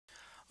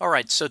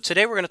Alright, so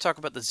today we're going to talk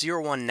about the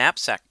 0-1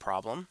 knapsack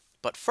problem.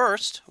 But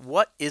first,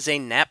 what is a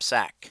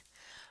knapsack?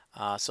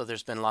 So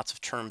there's been lots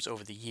of terms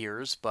over the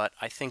years, but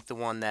I think the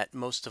one that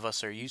most of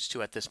us are used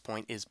to at this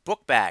point is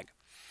book bag.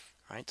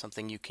 Right?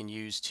 Something you can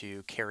use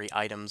to carry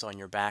items on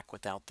your back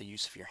without the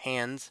use of your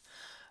hands.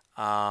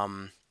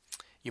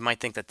 You might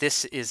think that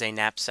this is a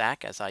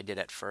knapsack, as I did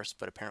at first,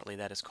 but apparently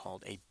that is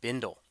called a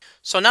bindle.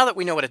 So now that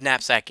we know what a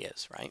knapsack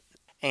is, right?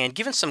 And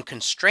given some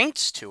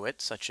constraints to it,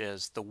 such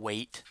as the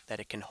weight that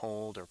it can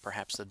hold or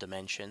perhaps the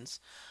dimensions,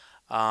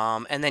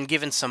 and then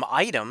given some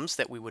items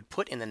that we would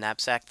put in the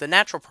knapsack, the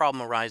natural problem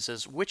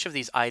arises, which of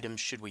these items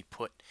should we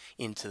put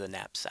into the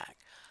knapsack?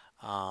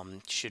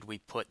 Should we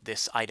put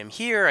this item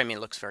here? I mean,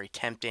 it looks very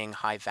tempting,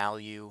 high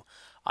value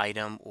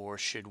item, or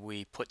should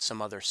we put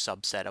some other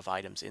subset of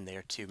items in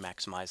there to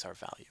maximize our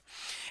value?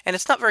 And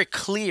it's not very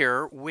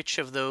clear which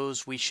of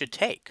those we should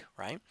take,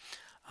 right?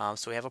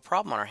 So we have a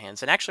problem on our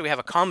hands. And actually we have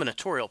a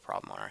combinatorial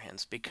problem on our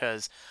hands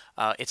because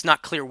it's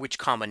not clear which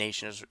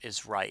combination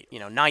is right. You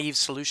know, naive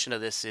solution of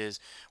this is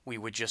we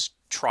would just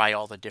try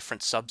all the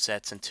different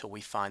subsets until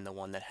we find the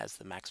one that has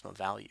the maximum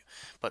value.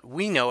 But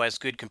we know as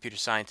good computer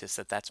scientists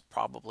that that's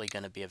probably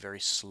going to be a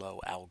very slow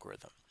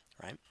algorithm,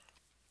 right?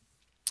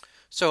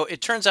 So it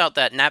turns out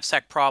that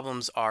knapsack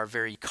problems are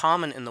very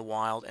common in the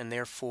wild, and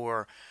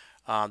therefore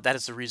that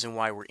is the reason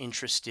why we're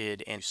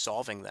interested in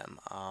solving them.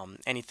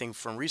 Anything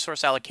from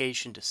resource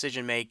allocation,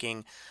 decision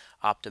making,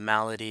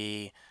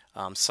 optimality,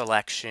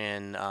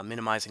 selection,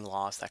 minimizing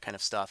loss, that kind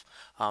of stuff.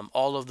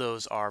 All of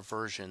those are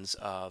versions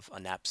of a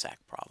knapsack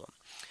problem.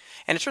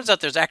 And it turns out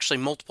there's actually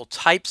multiple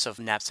types of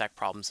knapsack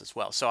problems as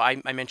well. So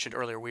I mentioned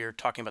earlier we were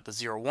talking about the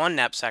 0-1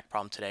 knapsack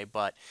problem today,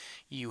 but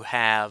you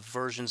have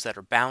versions that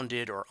are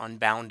bounded or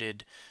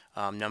unbounded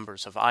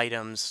numbers of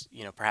items.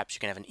 You know, perhaps you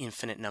can have an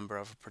infinite number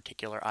of a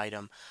particular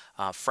item.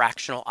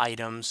 Fractional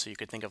items, so you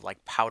could think of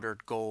like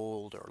powdered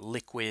gold or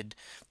liquid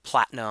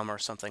platinum or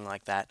something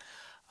like that.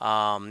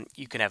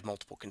 You can have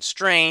multiple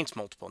constraints,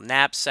 multiple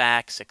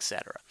knapsacks,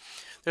 etc.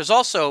 There's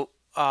also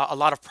a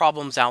lot of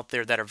problems out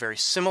there that are very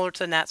similar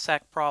to the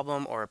knapsack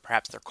problem, or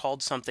perhaps they're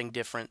called something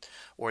different,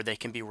 or they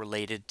can be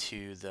related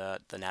to the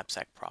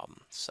knapsack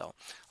problem. So,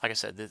 like I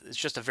said, it's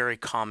just a very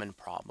common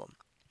problem.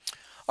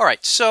 All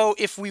right, so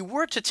if we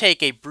were to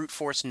take a brute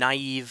force,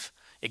 naive,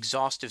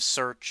 exhaustive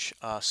search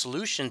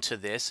solution to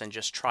this and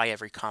just try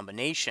every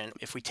combination,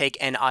 if we take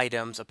n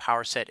items, a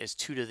power set is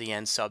 2 to the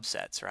n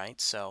subsets, right?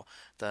 So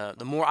the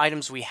more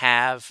items we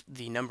have,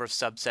 the number of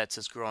subsets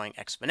is growing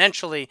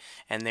exponentially,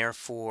 and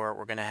therefore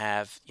we're going to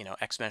have, you know,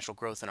 exponential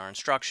growth in our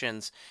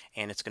instructions,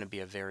 and it's going to be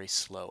a very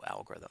slow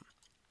algorithm.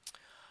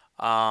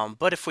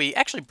 But if we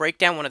actually break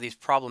down one of these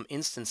problem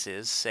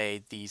instances,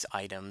 say these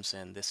items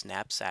and this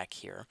knapsack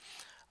here,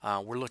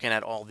 we're looking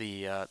at all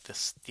the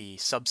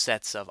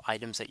subsets of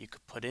items that you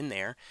could put in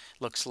there.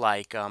 Looks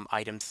like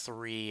item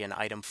 3 and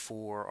item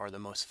 4 are the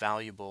most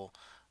valuable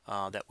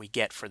that we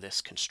get for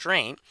this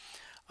constraint.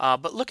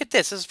 But look at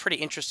this. This is pretty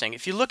interesting.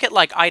 If you look at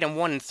like item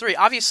 1 and 3,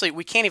 obviously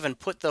we can't even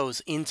put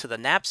those into the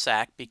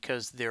knapsack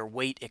because their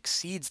weight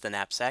exceeds the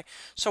knapsack.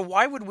 So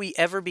why would we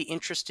ever be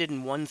interested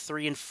in 1,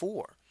 3, and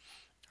 4,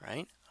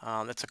 right?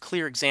 That's a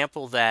clear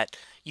example that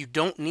you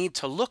don't need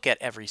to look at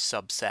every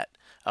subset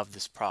of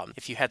this problem.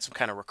 If you had some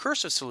kind of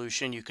recursive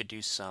solution, you could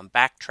do some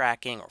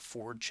backtracking or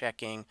forward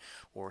checking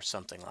or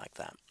something like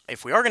that.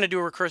 If we are going to do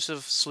a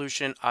recursive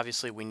solution,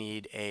 obviously we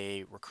need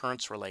a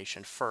recurrence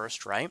relation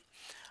first, right?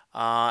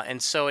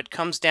 And so it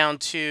comes down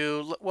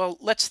to, well,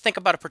 let's think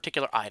about a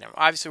particular item.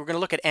 Obviously, we're going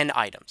to look at n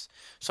items.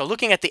 So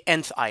looking at the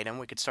nth item,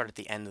 we could start at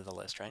the end of the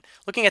list, right?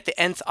 Looking at the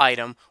nth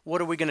item, what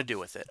are we going to do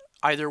with it?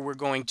 Either we're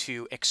going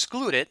to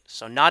exclude it,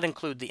 so not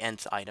include the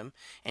nth item,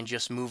 and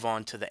just move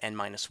on to the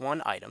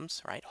n-1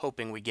 items, right?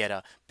 Hoping we get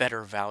a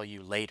better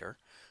value later,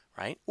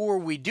 right? Or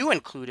we do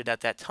include it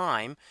at that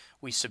time,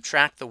 we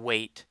subtract the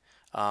weight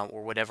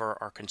or whatever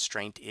our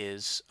constraint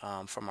is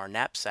from our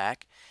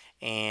knapsack,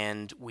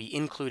 and we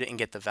include it and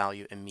get the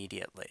value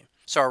immediately.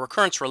 So our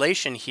recurrence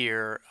relation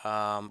here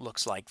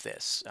looks like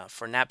this.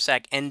 For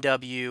knapsack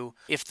NW,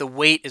 if the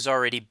weight is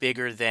already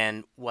bigger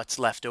than what's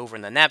left over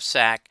in the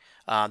knapsack,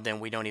 then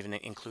we don't even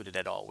include it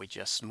at all. We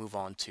just move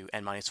on to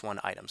n-1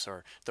 items,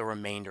 or the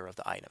remainder of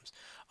the items.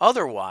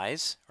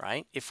 Otherwise,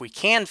 right, if we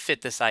can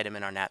fit this item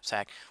in our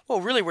knapsack,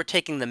 well, really we're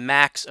taking the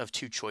max of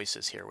 2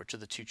 choices here, which are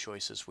the 2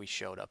 choices we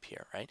showed up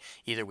here, right?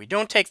 Either we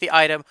don't take the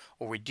item,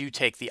 or we do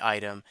take the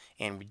item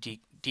and we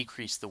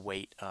decrease the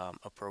weight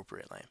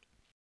appropriately.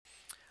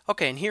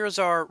 Okay, and here's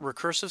our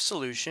recursive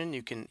solution.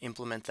 You can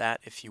implement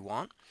that if you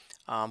want.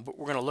 But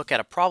we're going to look at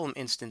a problem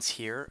instance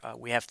here.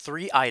 We have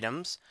 3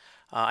 items.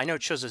 I know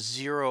it shows a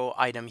 0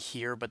 item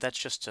here, but that's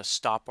just to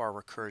stop our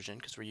recursion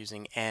because we're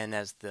using n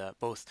as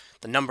both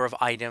the number of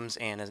items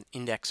and as an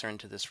indexer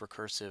into this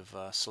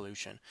recursive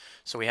solution.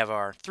 So we have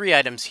our 3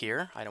 items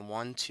here, item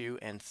 1, 2,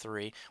 and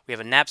 3. We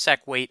have a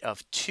knapsack weight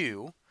of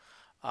 2,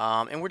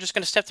 and we're just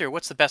going to step through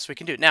what's the best we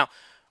can do. Now,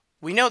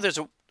 we know there's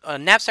a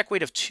knapsack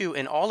weight of 2,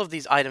 and all of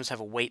these items have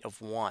a weight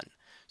of 1.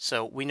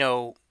 So we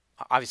know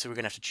Obviously, we're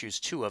going to have to choose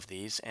two of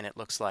these, and it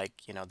looks like,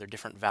 they're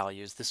different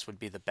values. This would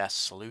be the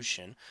best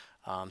solution.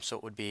 So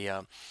it would be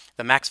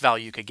the max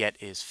value you could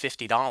get is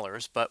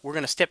 $50, but we're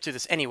going to step through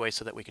this anyway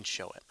so that we can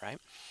show it, right?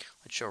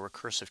 Let's show a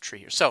recursive tree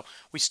here. So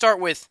we start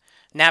with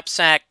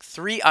knapsack,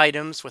 3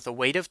 items with a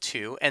weight of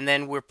 2, and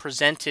then we're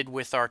presented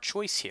with our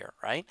choice here,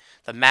 right?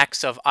 The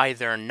max of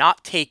either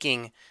not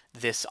taking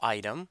this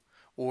item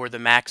or the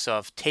max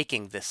of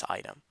taking this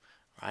item,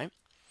 right?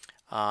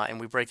 And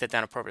we break that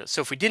down appropriately.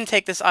 So if we didn't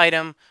take this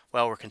item,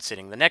 well, we're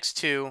considering the next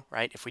two,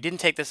 right? If we didn't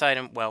take this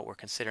item, well, we're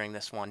considering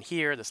this one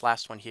here, this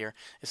last one here.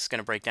 This is going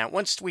to break down.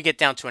 Once we get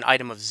down to an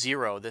item of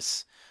 0,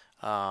 this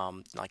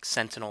like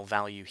sentinel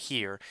value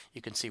here,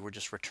 you can see we're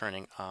just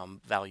returning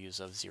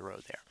values of 0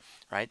 there,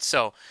 right?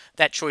 So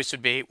that choice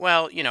would be,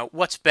 well,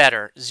 what's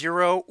better,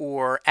 0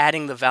 or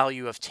adding the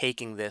value of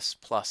taking this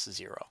plus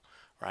 0,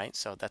 right?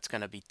 So that's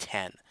going to be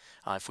 10.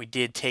 If we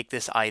did take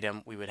this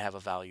item, we would have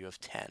a value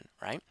of 10,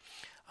 right?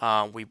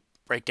 We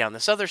break down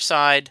this other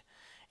side,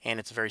 and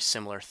it's a very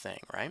similar thing,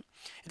 right?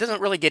 It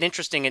doesn't really get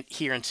interesting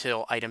here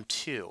until item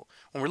 2.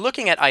 When we're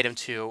looking at item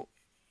 2,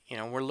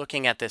 we're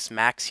looking at this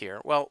max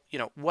here. Well,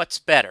 what's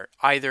better?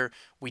 Either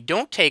we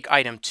don't take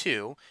item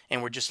 2,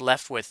 and we're just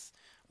left with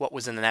what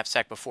was in the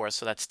knapsack before us,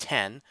 so that's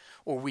 10,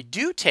 or we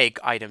do take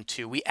item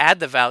 2, we add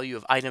the value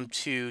of item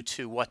 2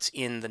 to what's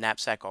in the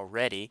knapsack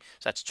already,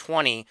 so that's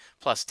 20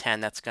 plus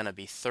 10, that's going to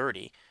be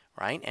 30.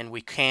 Right? And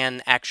we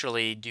can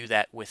actually do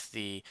that with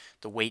the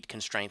weight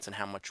constraints and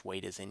how much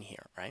weight is in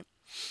here, right?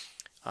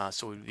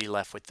 So we'd be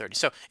left with 30.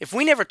 So if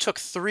we never took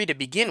 3 to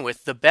begin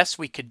with, the best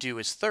we could do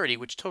is 30,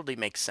 which totally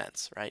makes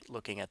sense, right?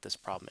 Looking at this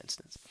problem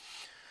instance.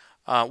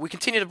 We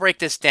continue to break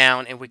this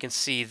down, and we can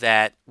see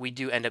that we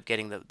do end up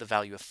getting the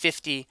value of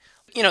 50.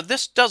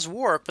 This does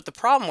work, but the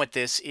problem with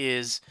this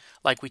is,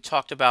 like we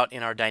talked about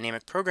in our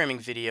dynamic programming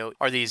video,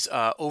 are these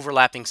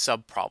overlapping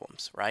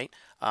subproblems, right?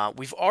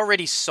 We've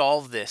already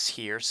solved this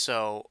here,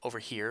 so over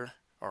here,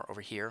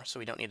 so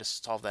we don't need to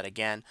solve that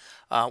again.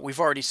 We've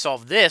already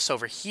solved this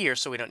over here,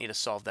 so we don't need to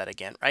solve that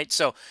again, right?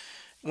 So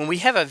when we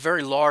have a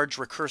very large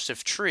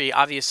recursive tree,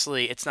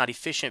 obviously it's not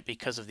efficient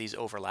because of these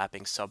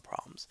overlapping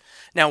subproblems.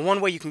 Now,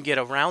 one way you can get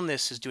around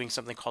this is doing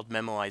something called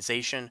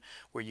memoization,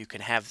 where you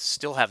can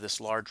still have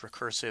this large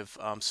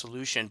recursive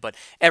solution, but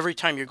every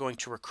time you're going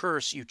to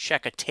recurse, you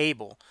check a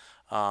table.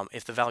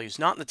 If the value is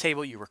not in the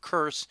table, you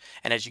recurse,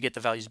 and as you get the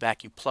values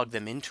back, you plug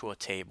them into a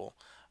table.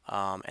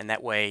 And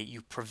that way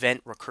you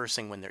prevent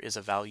recursing when there is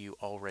a value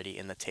already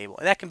in the table.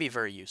 And that can be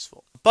very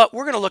useful. But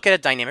we're going to look at a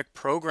dynamic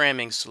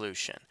programming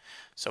solution.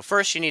 So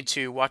first you need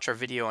to watch our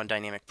video on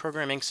dynamic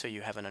programming so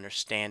you have an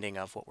understanding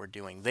of what we're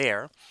doing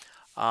there.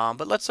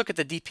 But let's look at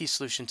the DP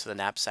solution to the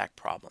knapsack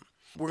problem.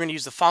 We're going to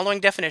use the following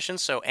definition.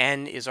 So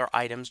n is our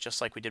items, just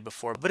like we did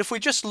before. But if we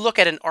just look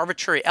at an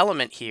arbitrary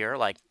element here,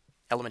 like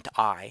element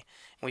I,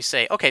 and we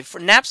say, okay, for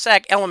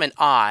knapsack element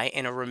I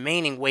and a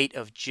remaining weight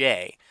of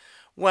j,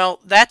 well,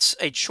 that's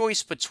a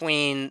choice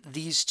between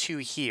these two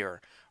here,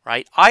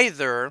 right?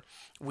 Either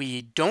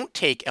we don't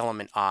take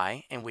element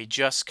I and we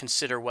just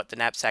consider what the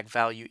knapsack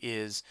value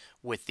is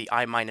with the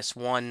I minus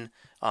 1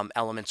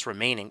 elements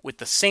remaining with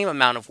the same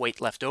amount of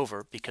weight left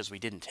over because we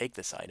didn't take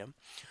this item,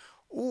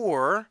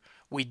 or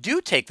we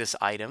do take this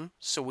item,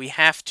 so we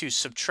have to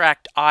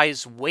subtract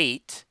I's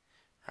weight,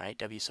 right,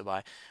 W sub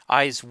I,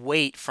 I's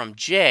weight from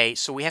J,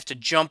 so we have to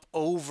jump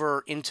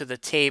over into the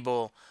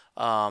table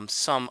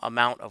some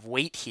amount of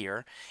weight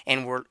here,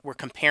 and we're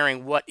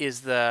comparing what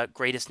is the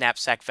greatest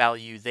knapsack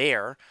value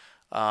there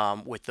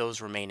with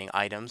those remaining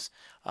items.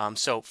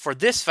 So for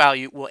this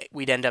value,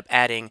 we'd end up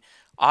adding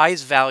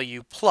I's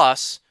value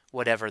plus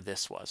whatever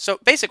this was. So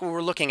basically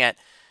we're looking at,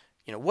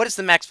 what is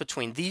the max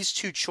between these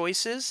two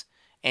choices,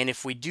 and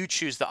if we do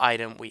choose the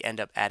item, we end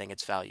up adding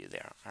its value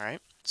there. All right.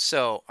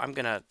 So I'm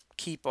going to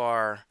keep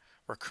our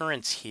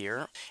recurrence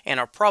here, and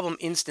our problem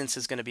instance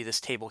is going to be this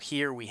table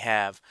here. We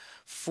have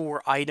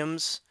 4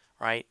 items,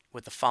 right,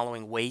 with the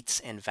following weights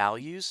and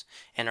values,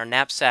 and our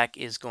knapsack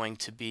is going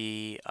to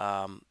be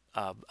of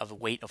a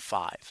weight of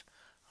 5.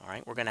 All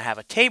right, we're going to have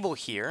a table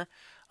here.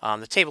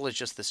 The table is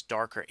just this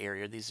darker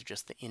area. These are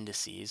just the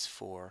indices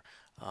for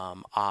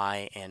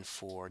I and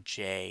for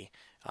J,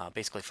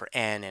 basically for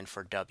N and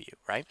for W,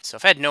 right? So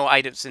if I had no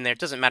items in there, it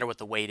doesn't matter what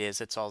the weight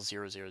is. It's all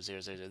 0, 0, 0,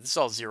 0. This is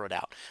all zeroed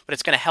out, but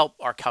it's going to help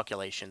our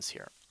calculations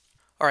here.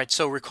 All right,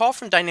 so recall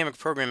from dynamic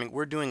programming,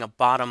 we're doing a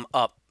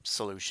bottom-up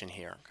solution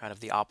here, kind of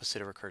the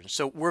opposite of recursion.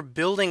 So we're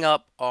building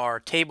up our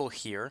table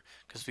here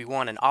because we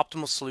want an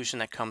optimal solution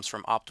that comes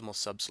from optimal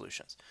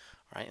subsolutions.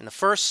 All right, and the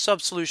first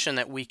subsolution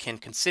that we can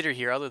consider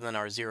here, other than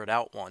our zeroed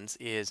out ones,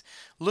 is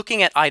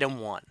looking at item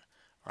 1.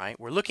 Right,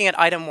 we're looking at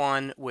item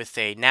 1 with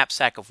a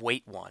knapsack of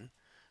weight 1.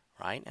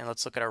 Right, and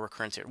let's look at our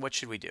recurrence here. What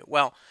should we do?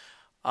 Well,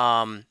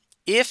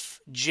 if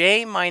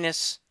j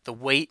minus the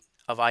weight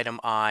of item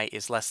I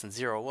is less than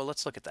 0, well,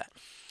 let's look at that.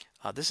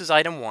 This is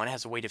item 1, it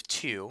has a weight of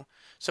 2.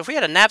 So if we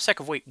had a knapsack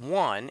of weight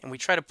 1 and we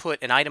try to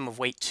put an item of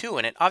weight 2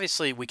 in it,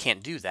 obviously we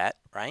can't do that,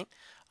 right?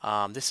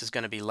 This is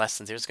going to be less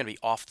than 0. It's going to be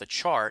off the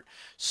chart.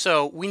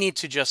 So we need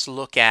to just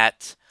look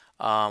at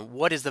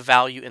what is the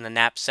value in the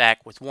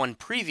knapsack with one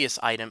previous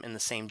item in the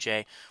same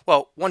J?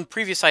 Well, one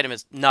previous item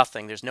is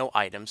nothing. There's no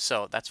item,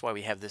 so that's why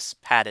we have this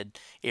padded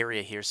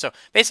area here. So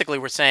basically,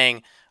 we're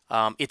saying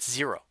it's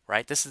 0,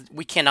 right?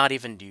 We cannot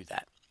even do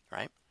that,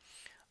 right?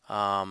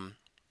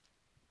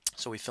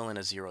 So we fill in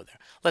a 0 there.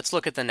 Let's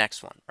look at the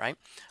next one, right?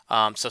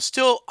 So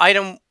still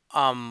item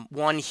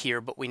 1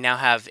 here, but we now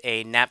have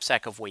a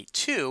knapsack of weight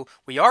 2.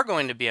 We are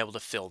going to be able to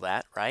fill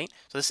that, right?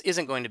 So this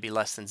isn't going to be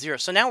less than 0.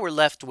 So now we're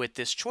left with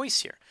this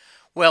choice here.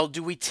 Well,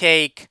 do we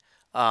take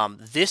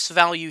this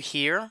value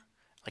here?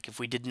 Like if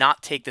we did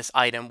not take this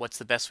item, what's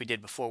the best we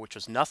did before, which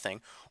was nothing?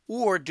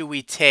 Or do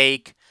we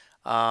take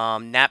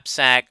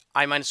knapsack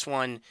I minus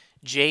 1,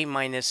 j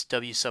minus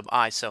w sub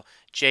I? So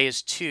j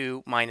is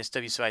 2 minus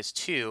w sub I is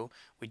 2.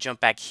 We jump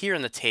back here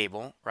in the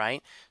table,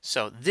 right?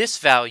 So this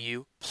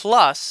value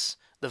plus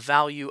the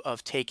value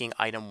of taking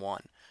item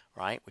 1,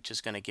 right? Which is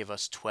going to give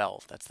us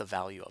 12. That's the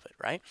value of it,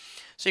 right?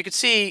 So you can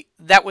see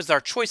that was our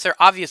choice there.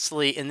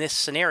 Obviously, in this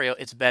scenario,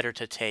 it's better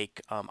to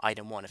take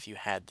item 1 if you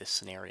had this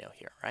scenario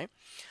here, right?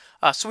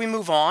 So we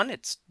move on.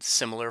 It's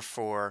similar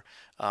for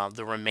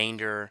the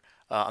remainder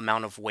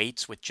amount of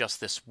weights with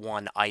just this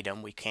one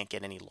item. We can't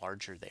get any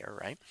larger there,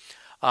 right?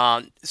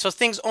 So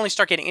things only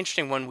start getting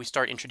interesting when we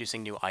start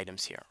introducing new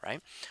items here,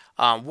 right?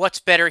 What's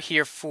better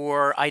here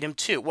for item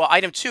 2? Well,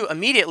 item 2,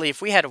 immediately,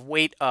 if we had a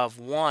weight of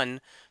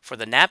 1 for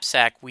the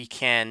knapsack, we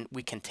can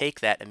take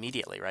that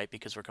immediately, right?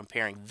 Because we're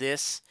comparing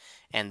this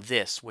and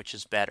this, which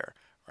is better,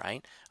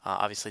 right?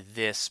 Obviously,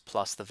 this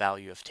plus the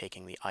value of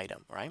taking the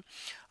item, right?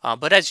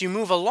 But as you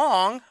move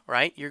along,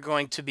 right, you're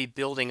going to be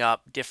building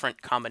up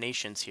different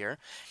combinations here.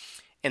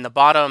 In the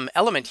bottom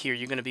element here,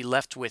 you're going to be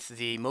left with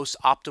the most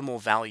optimal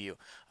value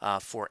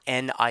for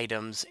n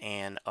items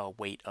and a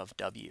weight of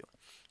w.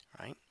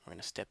 Right? We're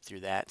going to step through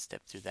that,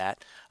 step through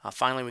that.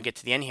 Finally, we get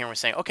to the end here, and we're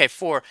saying, okay,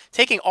 for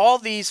taking all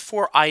these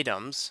 4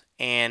 items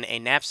and a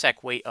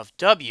knapsack weight of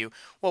w,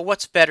 well,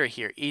 what's better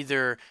here?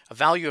 Either a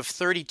value of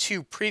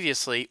 32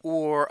 previously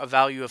or a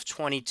value of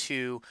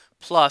 22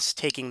 plus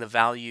taking the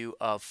value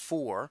of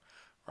 4,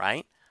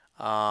 right?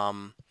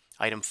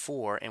 Item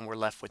 4, and we're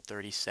left with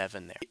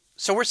 37 there.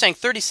 So we're saying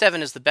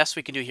 37 is the best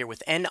we can do here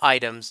with n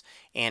items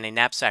and a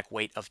knapsack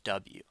weight of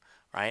w,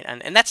 right?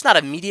 And that's not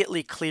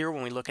immediately clear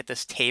when we look at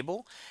this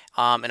table.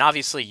 And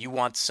obviously you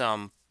want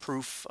some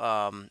proof,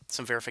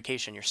 some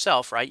verification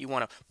yourself, right? You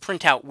want to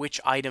print out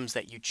which items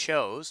that you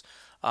chose.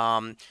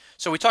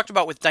 So we talked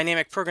about with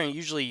dynamic programming,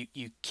 usually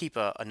you keep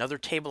another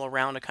table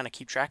around to kind of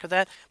keep track of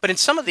that. But in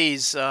some of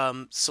these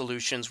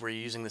solutions where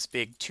you're using this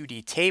big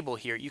 2D table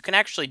here, you can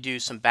actually do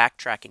some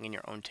backtracking in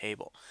your own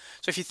table.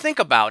 So if you think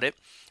about it,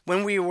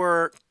 when we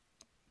were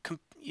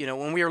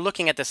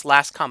looking at this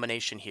last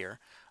combination here,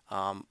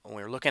 when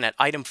we were looking at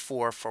item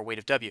 4 for weight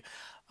of W,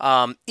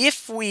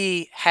 if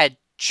we had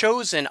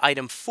chosen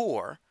item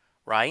 4,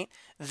 right,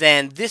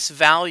 then this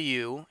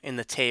value in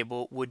the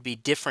table would be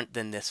different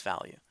than this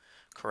value,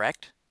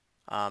 correct?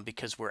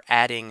 Because we're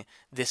adding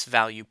this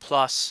value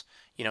plus,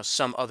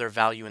 some other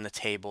value in the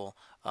table,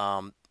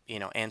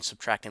 and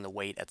subtracting the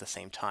weight at the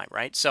same time,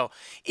 right? So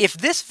if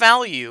this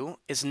value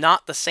is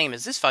not the same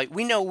as this value,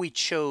 we know we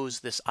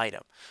chose this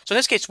item. So in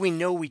this case, we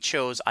know we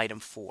chose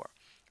item 4,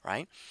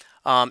 right?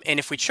 And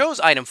if we chose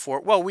item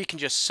 4, well, we can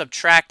just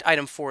subtract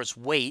item 4's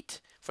weight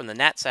from the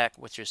knapsack,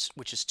 which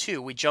is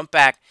 2. We jump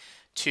back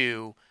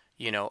to,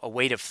 a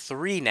weight of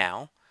 3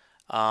 now,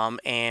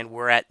 and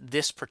we're at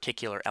this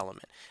particular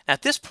element. Now,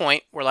 at this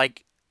point, we're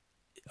like,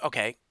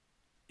 okay,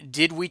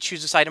 did we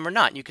choose this item or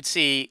not? And you could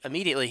see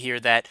immediately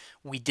here that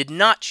we did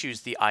not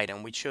choose the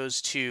item. We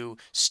chose to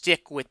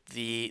stick with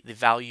the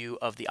value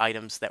of the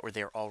items that were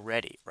there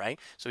already, right?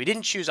 So we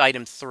didn't choose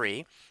item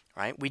 3,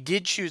 right? We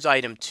did choose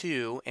item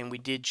 2, and we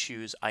did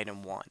choose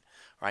item 1,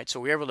 right? So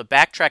we were able to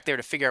backtrack there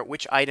to figure out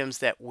which items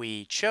that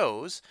we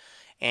chose.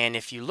 And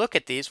if you look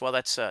at these, well,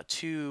 that's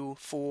 2,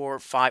 4,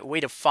 5,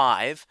 weight of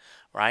 5,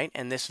 right?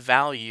 And this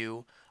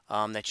value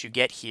that you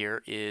get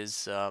here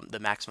is the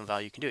maximum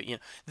value you can do.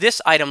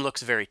 This item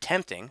looks very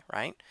tempting,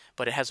 right?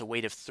 But it has a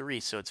weight of 3,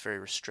 so it's very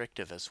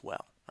restrictive as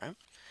well, right?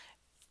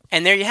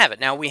 And there you have it.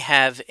 Now we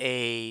have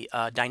a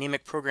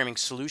dynamic programming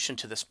solution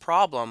to this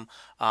problem,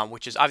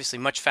 which is obviously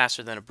much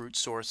faster than a brute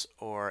source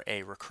or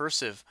a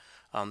recursive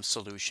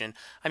solution.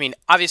 I mean,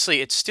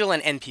 obviously it's still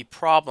an NP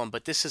problem,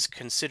 but this is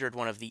considered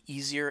one of the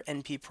easier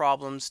NP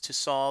problems to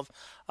solve.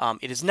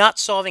 It is not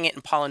solving it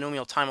in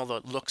polynomial time, although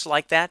it looks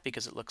like that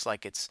because it looks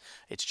like it's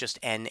just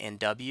n and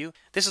w.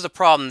 This is a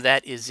problem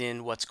that is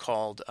in what's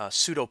called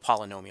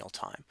pseudo-polynomial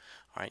time.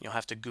 All right, you'll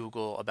have to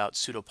Google about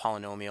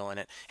pseudo-polynomial, and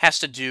it has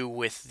to do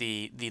with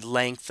the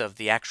length of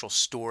the actual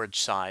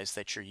storage size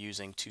that you're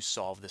using to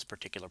solve this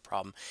particular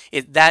problem.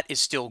 That is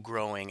still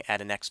growing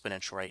at an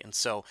exponential rate, and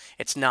so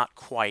it's not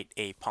quite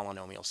a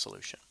polynomial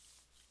solution.